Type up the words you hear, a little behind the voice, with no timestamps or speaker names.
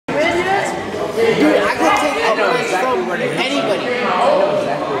Dude, I could take a punch from anybody.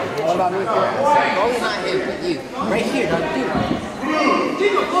 What about me? Probably not him, but you. Right here, dog. Dude.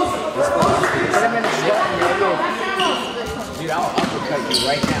 Put him in a shot and you'll go. Dude, I'll uppercut you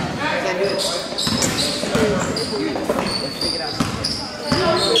right now. Can't do it. Dude, let's take it out.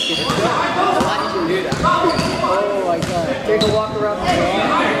 Oh my god. Take a walk around the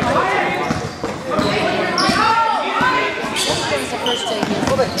first take.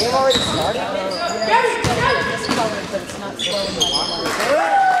 Oh, the game already started?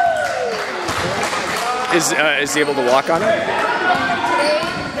 Is he able to walk on it?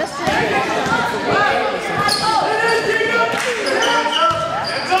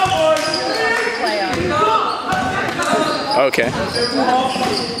 Okay.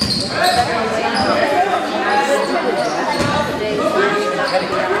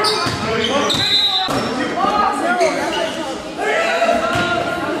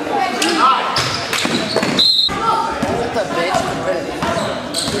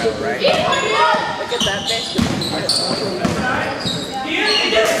 Look at that bitch.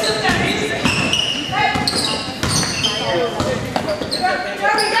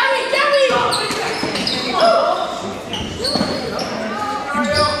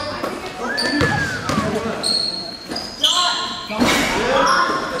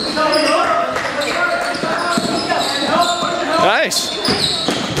 Nice.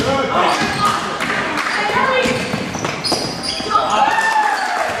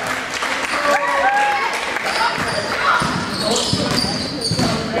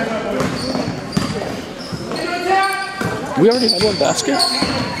 We already had one basket?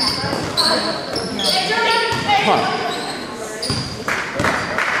 Huh.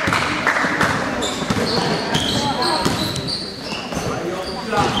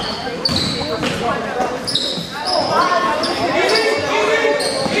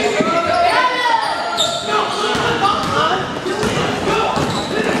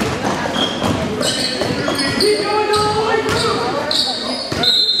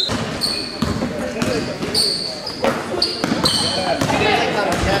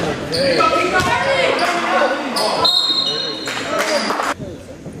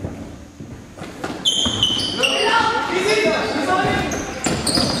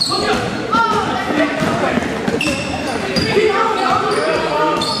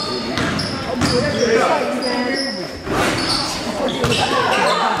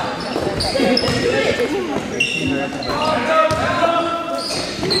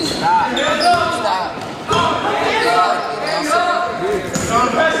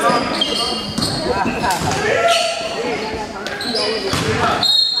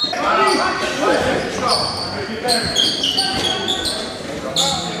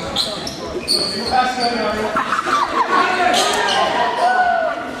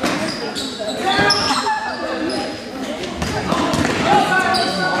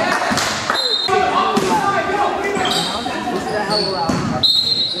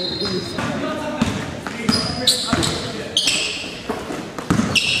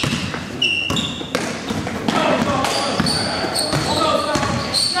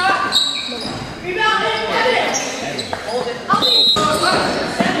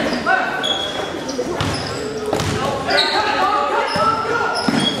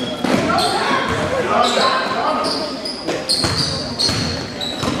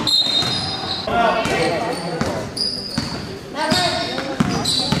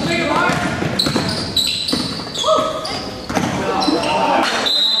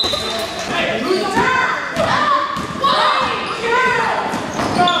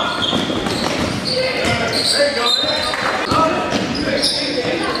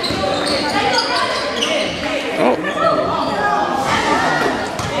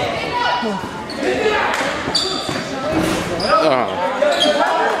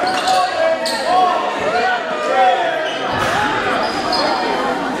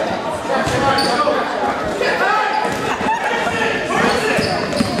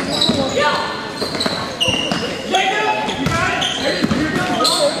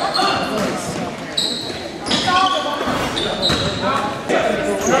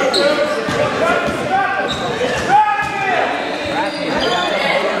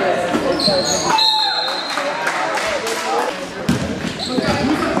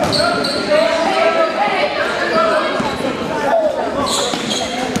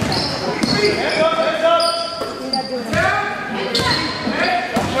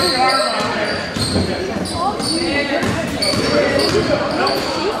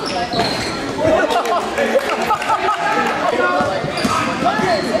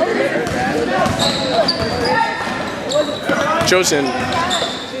 Joe's in.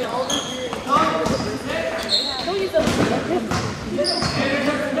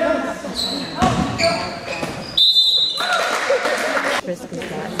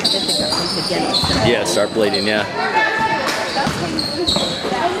 start bleeding, yeah.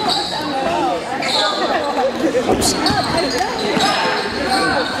 Oops.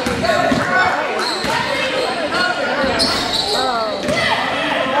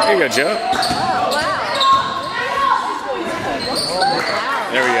 There you go, Joe.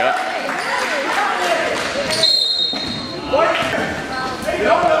 There we go.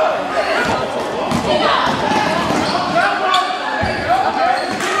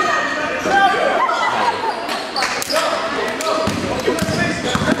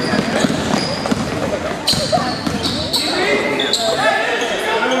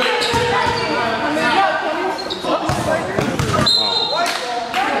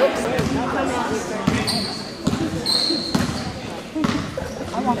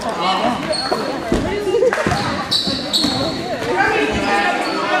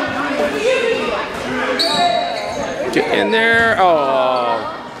 Get in there.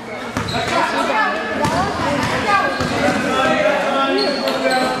 Oh.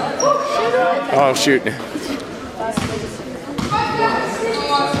 Oh, shoot.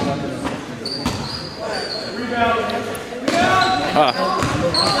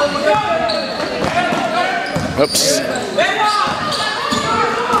 Oops.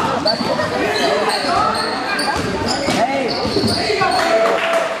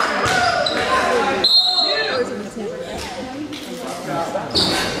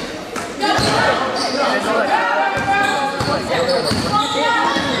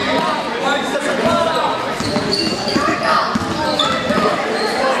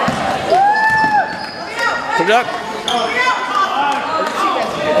 Good luck.